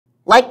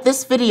Like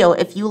this video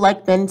if you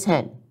like Ben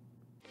 10.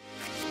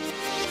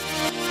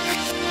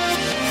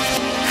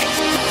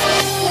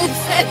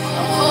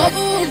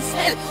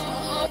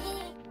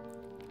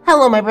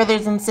 Hello my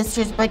brothers and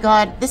sisters by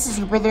God, this is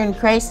your brother in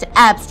Christ,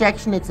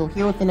 Abstraction Itzel,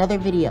 here with another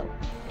video.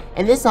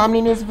 In this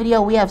Omni-News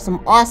video, we have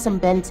some awesome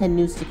Ben 10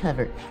 news to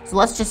cover, so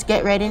let's just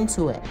get right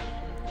into it.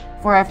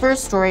 For our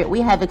first story,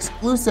 we have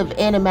exclusive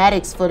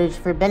animatics footage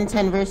for Ben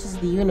 10 vs.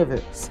 the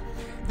Universe.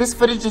 This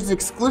footage is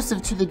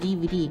exclusive to the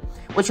DVD,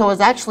 which I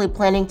was actually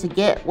planning to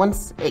get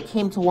once it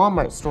came to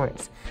Walmart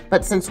stores.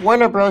 But since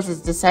Warner Bros.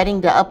 Is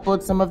deciding to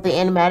upload some of the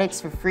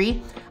animatics for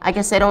free, I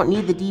guess I don't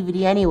need the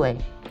DVD anyway.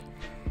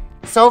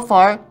 So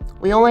far,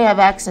 we only have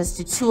access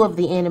to 2 of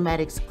the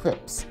animatics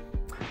clips.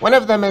 One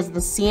of them is the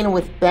scene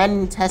with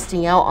Ben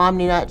testing out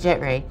Omni-News Jet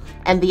Ray,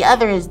 and the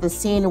other is the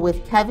scene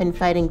with Kevin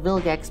fighting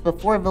Vilgax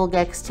before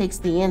Vilgax takes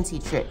the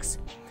anti-tricks.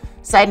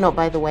 Side note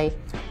by the way,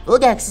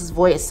 Vilgax's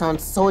voice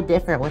sounds so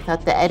different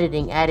without the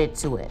editing added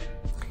to it.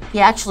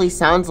 He actually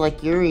sounds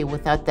like Yuri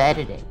without the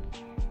editing.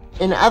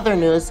 In other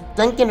news,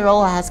 Duncan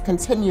Rolla has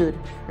continued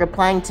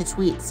replying to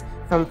tweets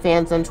from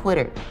fans on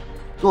Twitter.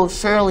 You'll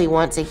surely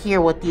want to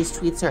hear what these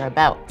tweets are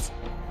about.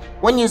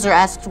 One user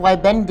asked why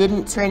Ben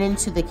didn't turn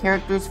into the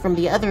characters from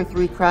the other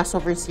 3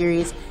 crossover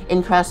series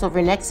in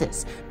Crossover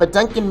Nexus, but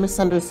Duncan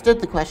misunderstood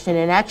the question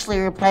and actually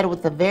replied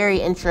with a very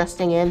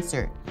interesting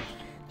answer.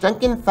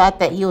 Duncan thought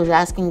that he was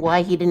asking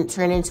why he didn't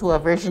turn into a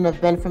version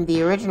of Ben from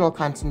the original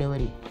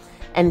continuity,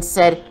 and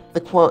said the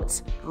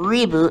quote,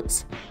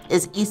 "Reboot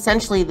is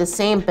essentially the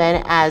same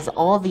Ben as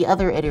all the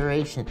other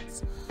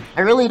iterations."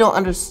 I really don't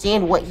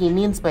understand what he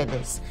means by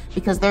this,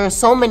 because there are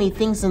so many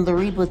things in the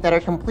reboot that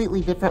are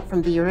completely different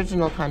from the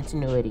original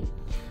continuity.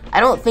 I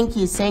don't think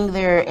he's saying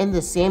they're in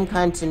the same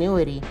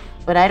continuity,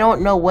 but I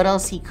don't know what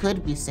else he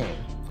could be saying.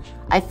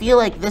 I feel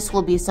like this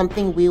will be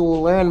something we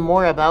will learn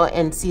more about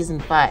in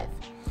Season 5.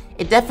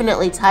 It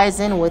definitely ties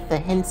in with the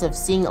hints of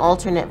seeing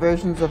alternate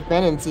versions of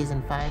Ben in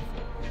Season 5.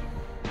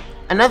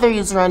 Another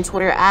user on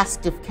Twitter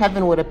asked if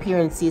Kevin would appear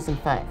in Season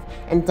 5,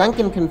 and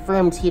Duncan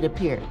confirmed he'd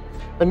appear,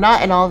 but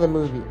not in all the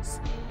movies.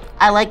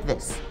 I like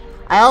this.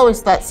 I always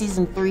thought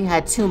Season 3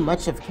 had too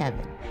much of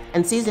Kevin,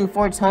 and Season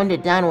 4 toned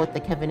it down with the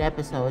Kevin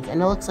episodes,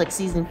 and it looks like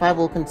Season 5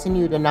 will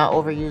continue to not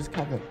overuse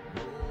Kevin.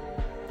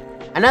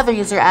 Another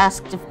user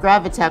asked if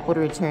Gravitak would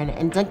return,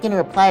 and Duncan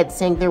replied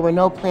saying there were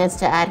no plans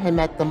to add him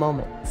at the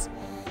moment.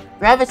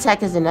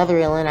 Gravitak is another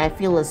alien I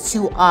feel is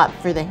too OP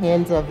for the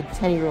hands of a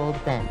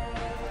 10-year-old Ben.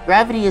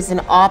 Gravity is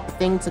an OP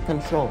thing to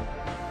control.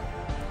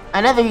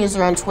 Another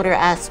user on Twitter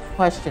asked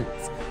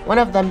questions, one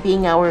of them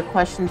being our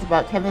questions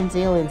about Kevin's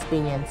aliens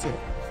being answered,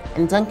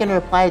 and Duncan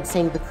replied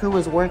saying the crew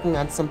is working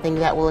on something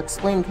that will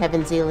explain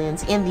Kevin's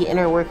aliens and the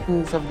inner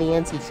workings of the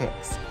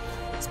anti-tricks.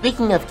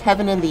 Speaking of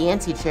Kevin and the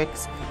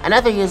anti-tricks,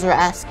 another user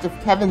asked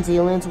if Kevin's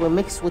aliens were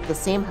mixed with the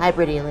same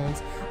hybrid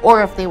aliens,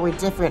 or if they were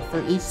different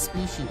for each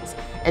species,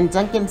 and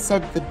Duncan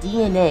said the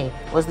DNA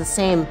was the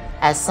same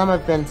as some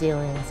of Ben's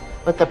aliens,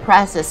 but the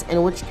process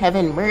in which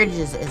Kevin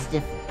merges is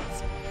different.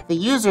 The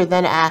user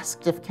then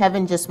asked if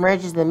Kevin just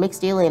merges the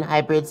mixed alien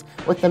hybrids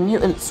with the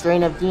mutant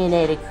strain of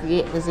DNA to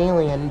create his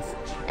aliens,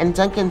 and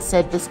Duncan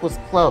said this was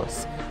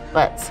close,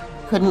 but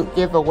couldn't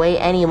give away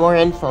any more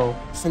info,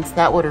 since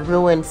that would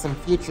ruin some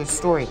future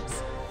stories.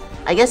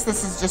 I guess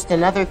this is just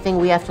another thing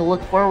we have to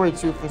look forward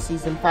to for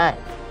Season 5.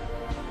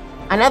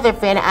 Another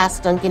fan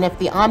asked Duncan if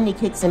the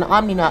Omni-Kicks and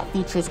Omni-News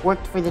features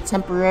worked for the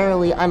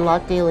temporarily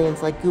unlocked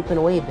aliens like Goop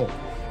and Wayback,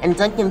 and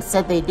Duncan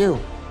said they do.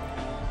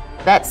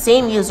 That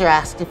same user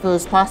asked if it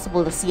was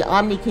possible to see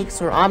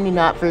Omni-Kicks or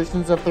Omni-News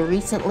versions of the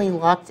recently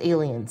locked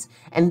aliens,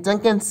 and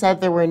Duncan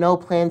said there were no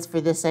plans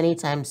for this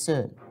anytime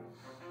soon.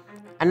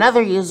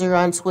 Another user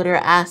on Twitter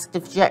asked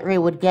if Jet Ray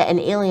would get an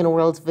Alien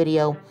Worlds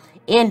video,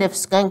 and if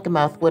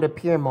Skunkmouth would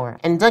appear more,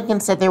 and Duncan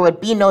said there would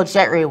be no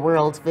Jet Ray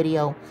Worlds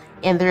video,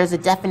 and there is a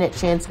definite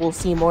chance we'll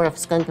see more of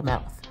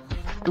Skunkmouth.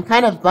 I'm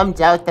kind of bummed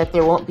out that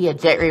there won't be a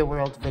Jet Ray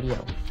World video.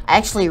 I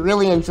actually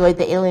really enjoyed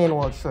the Alien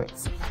World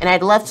shorts, and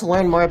I'd love to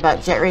learn more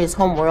about Jet Ray's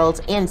home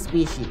worlds and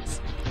species,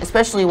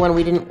 especially when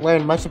we didn't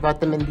learn much about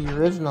them in the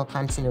original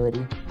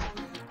continuity.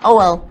 Oh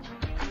well.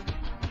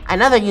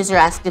 Another user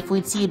asked if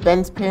we'd see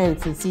Ben's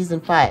parents in Season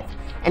 5,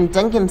 and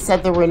Duncan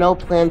said there were no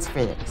plans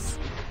for this.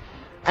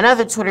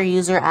 Another Twitter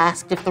user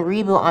asked if the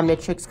Reboot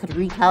Omnitrix could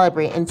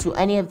recalibrate into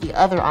any of the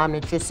other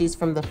Omnitrices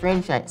from the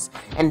franchise,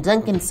 and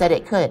Duncan said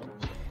it could.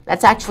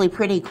 That's actually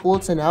pretty cool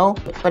to know,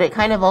 but it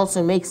kind of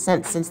also makes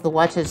sense since the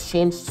watch has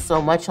changed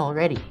so much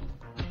already.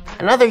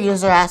 Another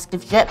user asked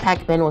if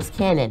Jetpack Ben was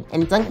canon,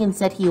 and Duncan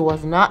said he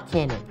was not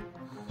canon.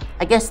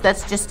 I guess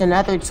that's just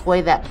another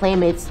toy that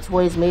Playmates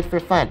Toys made for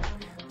fun,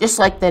 just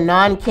like the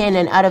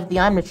non-canon Out of the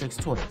Omnitrix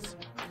toys.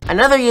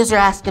 Another user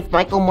asked if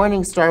Michael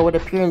Morningstar would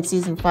appear in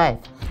Season 5,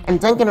 and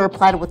Duncan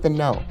replied with a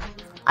no.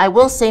 I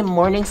will say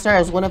Morningstar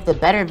is one of the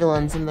better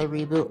villains in the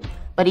reboot,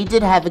 but he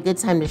did have a good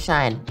time to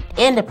shine,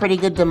 and a pretty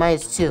good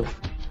demise too.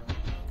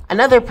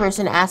 Another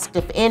person asked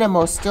if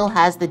Animo still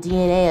has the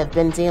DNA of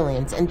Ben's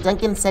aliens, and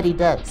Duncan said he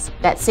does.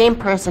 That same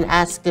person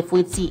asked if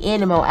we'd see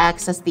Animo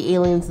access the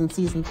aliens in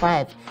Season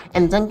 5,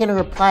 and Duncan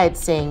replied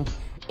saying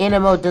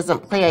Animo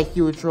doesn't play a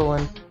huge role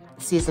in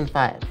Season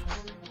 5.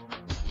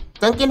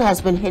 Duncan has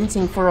been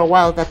hinting for a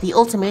while that the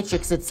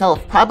Ultimatrix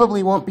itself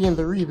probably won't be in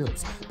the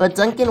reboots, but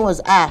Duncan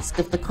was asked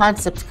if the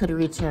concept could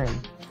return,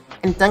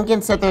 and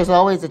Duncan said there's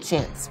always a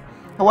chance.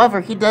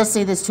 However, he does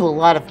say this to a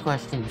lot of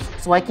questions,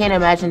 so I can't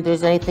imagine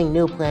there's anything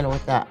new planned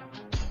with that.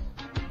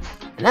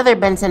 Another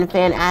Ben 10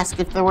 fan asked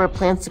if there were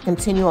plans to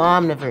continue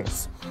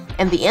Omniverse,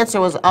 and the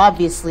answer was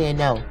obviously a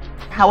no.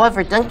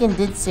 However, Duncan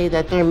did say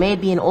that there may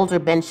be an older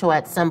Ben show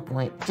at some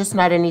point, just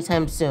not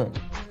anytime soon.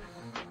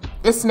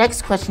 This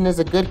next question is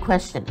a good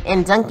question,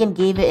 and Duncan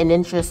gave it an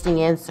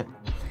interesting answer.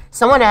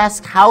 Someone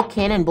asked how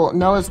Cannonbolt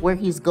knows where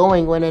he's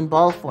going when in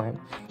ball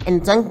form,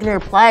 and Duncan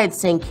replied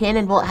saying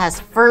Cannonbolt has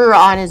fur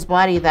on his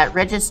body that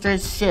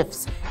registers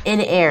shifts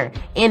in air,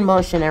 in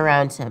motion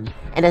around him,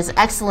 and has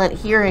excellent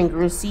hearing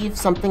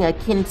receives something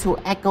akin to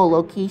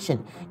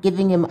echolocation,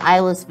 giving him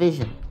eyeless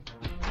vision.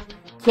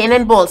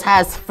 Cannonbolt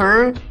has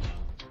fur?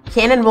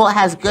 Cannonbolt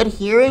has good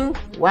hearing?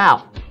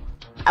 Wow.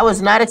 I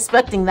was not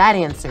expecting that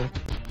answer,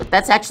 but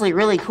that's actually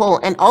really cool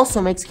and also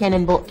makes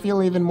Cannonbolt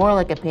feel even more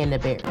like a panda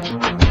bear.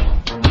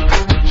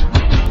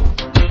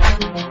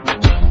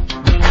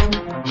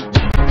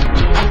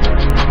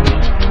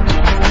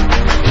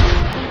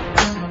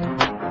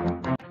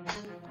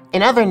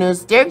 In other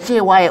news, Derrick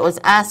J. Wyatt was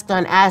asked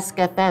on Ask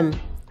FM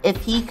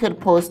if he could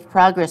post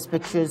progress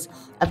pictures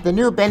of the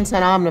new Ben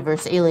 10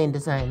 Omniverse alien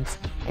designs,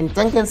 and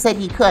Duncan said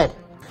he could,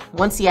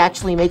 once he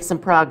actually makes some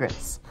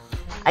progress.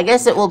 I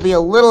guess it will be a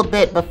little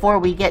bit before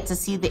we get to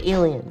see the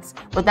aliens,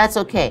 but that's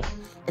okay.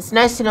 It's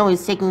nice to know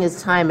he's taking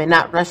his time and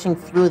not rushing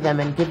through them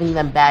and giving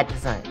them bad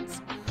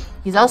designs.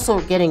 He's also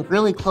getting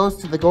really close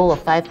to the goal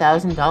of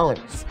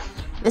 $5,000.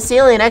 This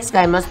Alien X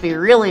guy must be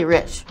really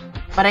rich.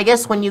 But I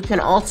guess when you can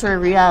alter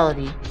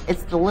reality,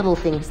 it's the little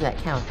things that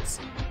counts.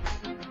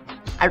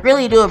 I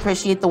really do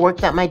appreciate the work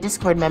that my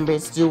Discord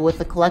members do with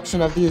the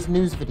collection of these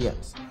news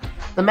videos.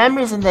 The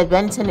members in the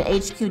Ben 10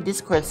 HQ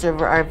Discord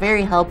server are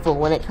very helpful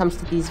when it comes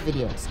to these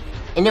videos,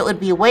 and it would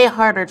be way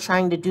harder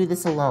trying to do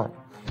this alone.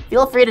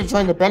 Feel free to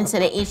join the Ben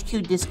 10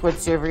 HQ Discord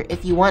server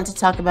if you want to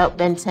talk about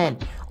Ben 10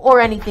 or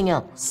anything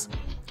else.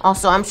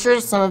 Also, I'm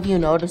sure some of you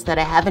noticed that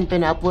I haven't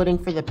been uploading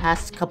for the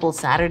past couple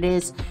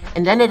Saturdays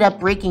and ended up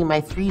breaking my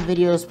 3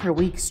 videos per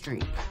week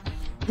streak.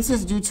 This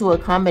is due to a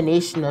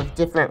combination of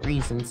different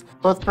reasons,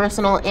 both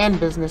personal and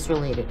business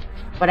related,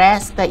 but I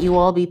ask that you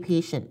all be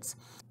patient.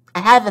 I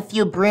have a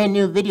few brand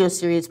new video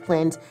series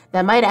planned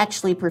that might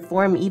actually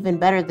perform even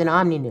better than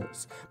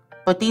Omni-News,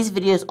 but these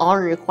videos all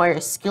require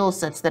skill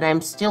sets that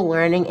I'm still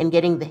learning and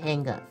getting the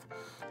hang of.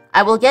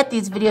 I will get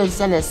these videos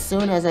done as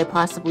soon as I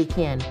possibly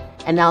can,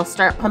 and I'll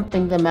start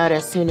pumping them out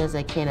as soon as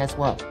I can as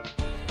well.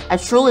 I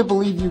truly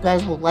believe you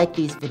guys will like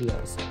these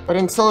videos, but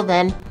until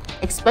then,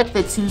 expect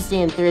the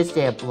Tuesday and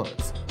Thursday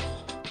uploads.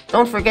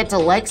 Don't forget to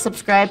like,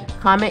 subscribe,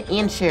 comment,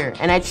 and share,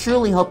 and I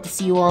truly hope to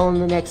see you all in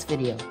the next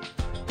video.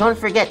 Don't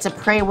forget to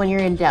pray when you're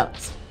in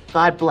doubt.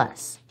 God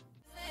bless.